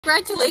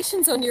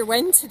Congratulations on your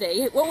win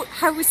today.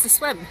 How was the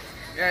swim?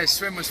 Yeah, the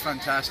swim was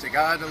fantastic.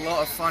 I had a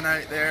lot of fun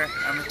out there.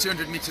 I'm a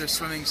 200-metre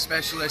swimming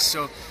specialist,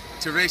 so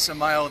to race a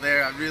mile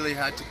there, I really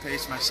had to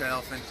pace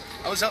myself. And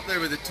I was up there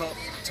with the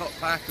top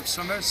pack of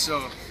swimmers,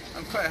 so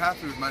I'm quite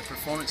happy with my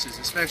performances,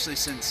 especially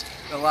since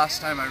the last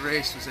time I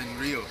raced was in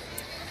Rio.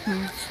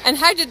 And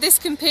how did this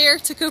compare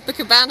to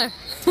Copacabana?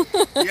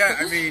 Yeah,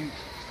 I mean,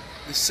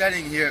 the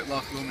setting here at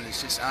Loch Lomond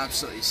is just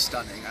absolutely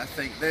stunning. I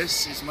think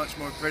this is much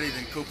more pretty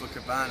than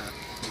Copacabana,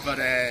 but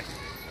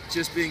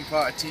just being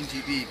part of Team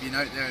GB, being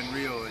out there in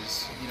Rio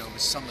is,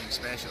 was something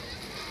special.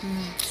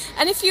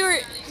 And if you were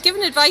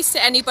giving advice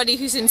to anybody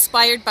who's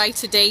inspired by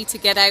today to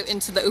get out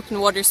into the open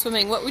water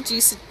swimming, what would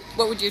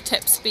your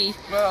tips be?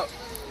 Well,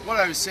 what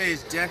I would say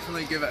is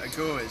definitely give it a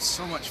go. It's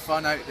so much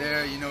fun out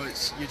there.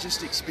 You're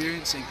just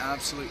experiencing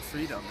absolute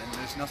freedom, and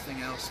there's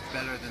nothing else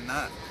better than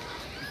that.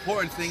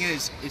 Important thing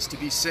is to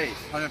be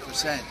safe,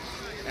 100%.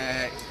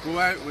 Go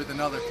out with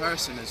another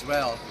person as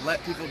well.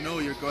 Let people know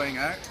you're going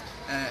out,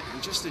 and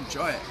just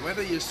enjoy it.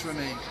 Whether you're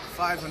swimming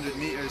 500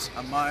 meters,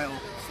 a mile,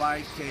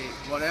 5k,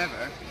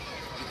 whatever,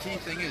 the key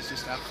thing is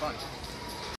just have fun.